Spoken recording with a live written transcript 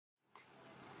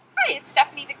it's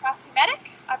Stephanie the Crafty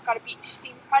Medic. I've got a beach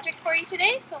themed project for you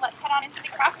today, so let's head on into the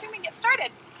craft room and get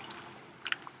started.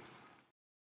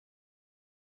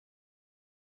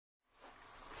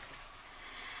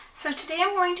 So today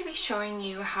I'm going to be showing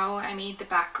you how I made the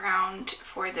background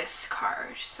for this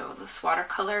card, so this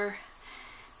watercolor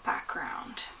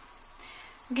background.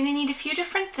 You're going to need a few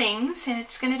different things, and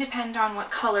it's going to depend on what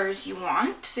colors you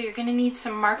want. So you're going to need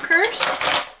some markers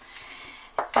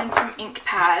and some ink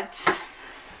pads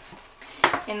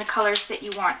in the colors that you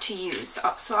want to use.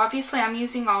 So obviously I'm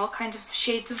using all kinds of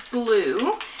shades of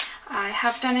blue. I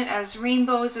have done it as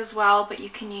rainbows as well, but you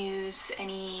can use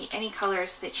any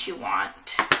colors that you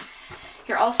want.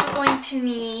 You're also going to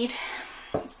need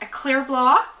a clear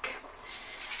block,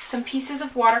 some pieces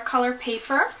of watercolor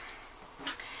paper,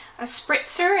 a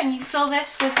spritzer, and you fill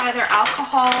this with either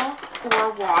alcohol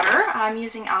or water. I'm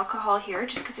using alcohol here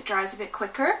just because it dries a bit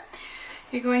quicker.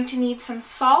 You're going to need some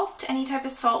salt. Any type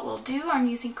of salt will do. I'm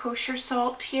using kosher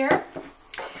salt here,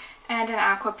 and an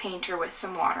aqua painter with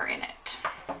some water in it.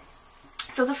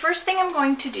 So the first thing I'm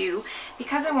going to do,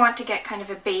 because I want to get kind of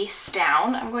a base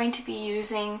down, I'm going to be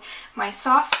using my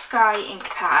Soft Sky ink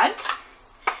pad,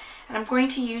 and I'm going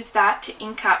to use that to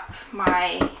ink up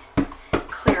my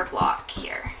clear block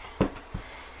here.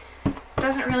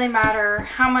 Doesn't really matter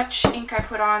how much ink I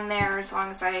put on there as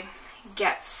long as I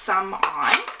get some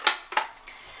on.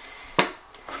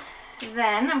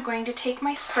 Then I'm going to take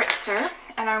my spritzer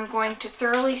and I'm going to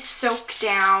thoroughly soak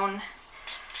down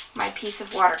my piece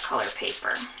of watercolor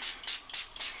paper.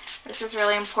 This is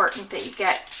really important that you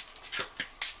get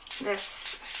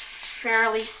this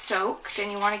fairly soaked,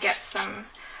 and you want to get some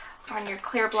on your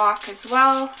clear block as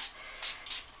well.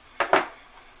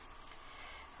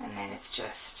 And then it's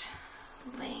just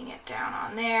laying it down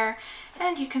on there,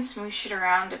 and you can smoosh it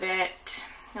around a bit.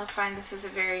 You'll find this is a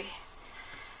very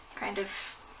kind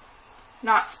of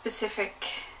not specific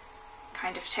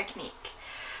kind of technique.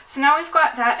 So now we've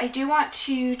got that. I do want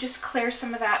to just clear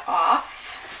some of that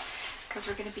off because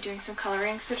we're going to be doing some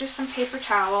coloring. So just some paper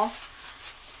towel.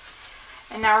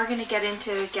 And now we're going to get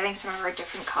into getting some of our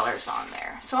different colors on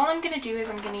there. So all I'm going to do is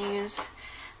I'm going to use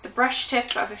the brush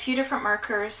tip of a few different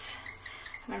markers,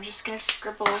 and I'm just going to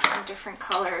scribble some different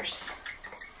colors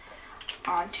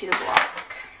onto the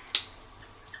block.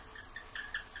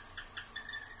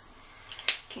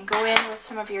 You can go in with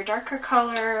some of your darker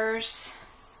colors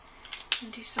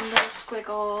and do some little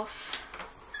squiggles.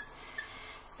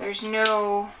 There's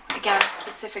no, again,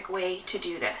 specific way to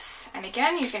do this. And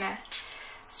again, you're going to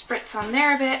spritz on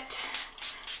there a bit,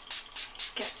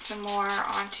 get some more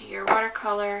onto your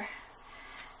watercolor,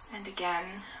 and again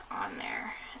on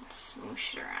there, and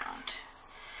smoosh it around.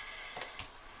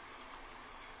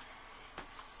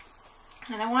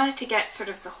 And I wanted to get sort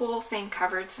of the whole thing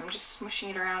covered, so I'm just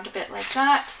smushing it around a bit like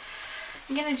that.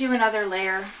 I'm going to do another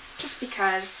layer just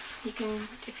because you can,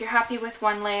 if you're happy with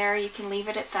one layer, you can leave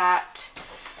it at that.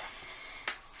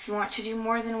 If you want to do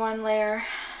more than one layer,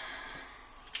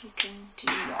 you can do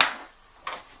more.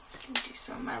 I'm going to do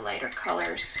some of my lighter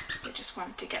colors because I just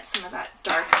wanted to get some of that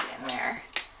dark in there.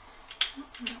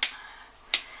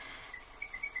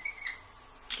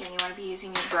 Again, you want to be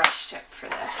using your brush tip for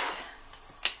this.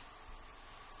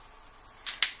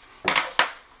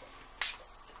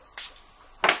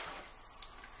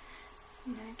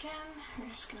 And then again, we're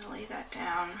just going to lay that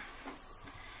down,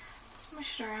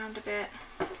 smush it around a bit.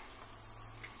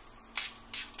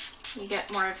 You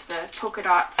get more of the polka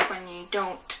dots when you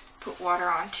don't put water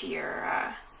onto your,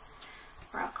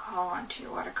 or alcohol onto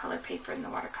your watercolor paper, and the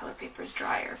watercolor paper is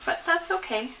drier, but that's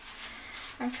okay.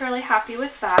 I'm fairly happy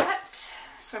with that.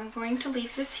 So I'm going to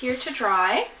leave this here to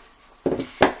dry.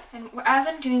 And as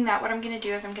I'm doing that, what I'm going to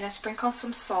do is I'm going to sprinkle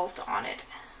some salt on it.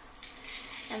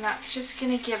 And that's just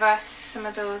going to give us some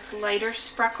of those lighter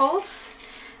sparkles,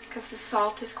 because the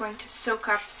salt is going to soak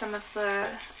up some of the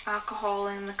alcohol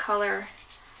and the color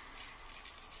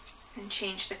and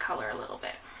change the color a little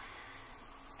bit.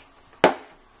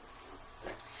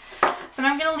 So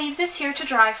now I'm going to leave this here to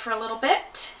dry for a little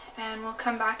bit, and we'll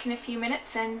come back in a few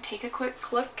minutes and take a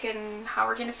quick look at how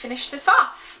we're going to finish this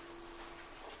off.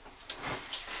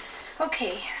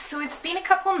 Okay, so it's been a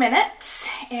couple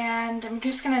minutes, and I'm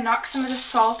just going to knock some of the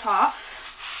salt off.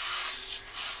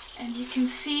 And you can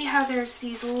see how there's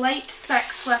these light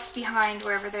specks left behind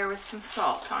wherever there was some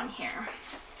salt on here.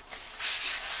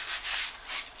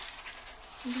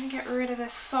 So I'm going to get rid of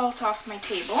this salt off my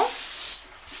table.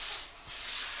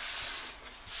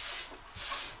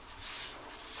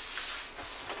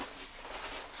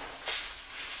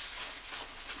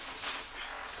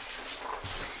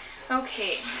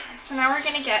 Okay, so now we're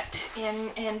going to get in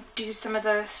and do some of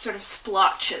the sort of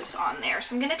splotches on there.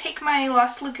 So I'm going to take my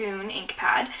Lost Lagoon ink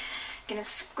pad, I'm going to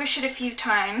squish it a few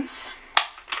times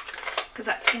because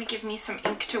that's going to give me some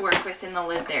ink to work with in the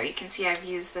lid there. You can see I've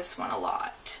used this one a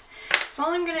lot. So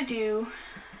all I'm going to do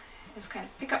is kind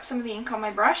of pick up some of the ink on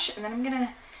my brush, and then I'm going to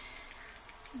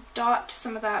dot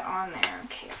some of that on there.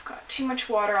 Okay, I've got too much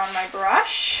water on my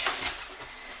brush.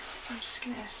 So I'm just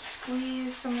going to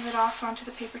squeeze some of it off onto the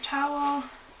paper towel,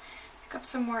 pick up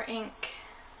some more ink,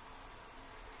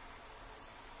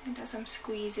 and as I'm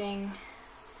squeezing,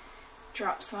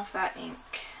 drop some of that ink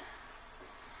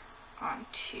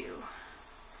onto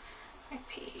my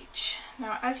page.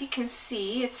 Now, as you can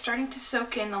see, it's starting to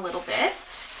soak in a little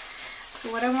bit.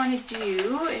 So what I want to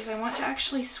do is I want to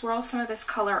actually swirl some of this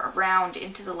color around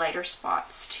into the lighter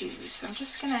spots too. So I'm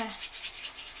just going to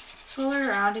swirl it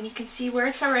around, and you can see where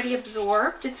it's already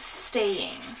absorbed, it's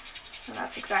staying. So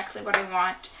that's exactly what I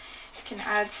want. You can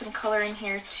add some color in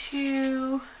here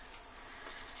too.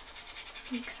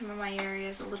 Make some of my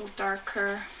areas a little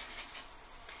darker.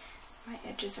 My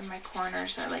edges and my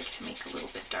corners I like to make a little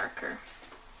bit darker.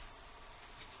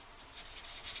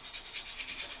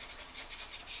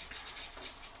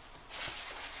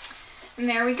 And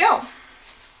there we go.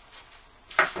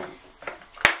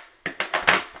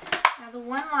 Now the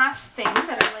one last thing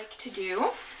that I like to do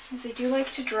is I do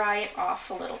like to dry it off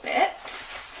a little bit.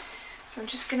 So I'm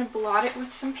just going to blot it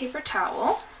with some paper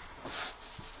towel.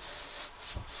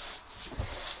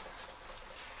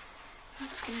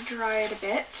 That's going to dry it a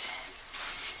bit,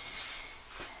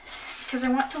 because I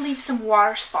want to leave some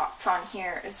water spots on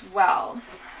here as well.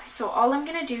 So all I'm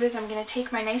going to do is I'm going to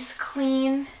take my nice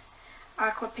clean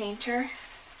aqua painter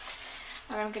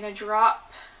and I'm going to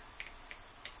drop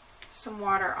some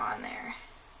water on there.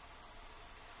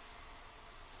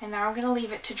 And now I'm going to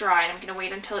leave it to dry, and I'm going to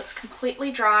wait until it's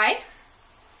completely dry,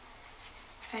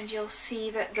 and you'll see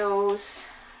that those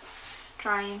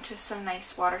dry into some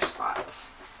nice water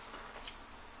spots.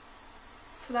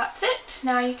 So that's it.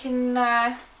 Now you can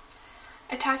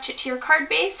attach it to your card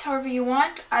base however you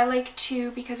want. I like to,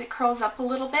 because it curls up a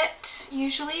little bit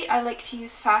usually, I like to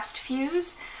use fast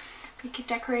fuse. You could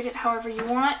decorate it however you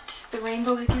want. The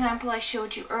rainbow example I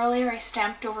showed you earlier, I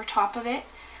stamped over top of it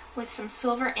with some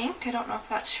silver ink. I don't know if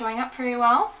that's showing up very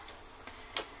well,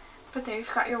 but there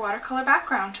you've got your watercolor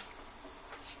background.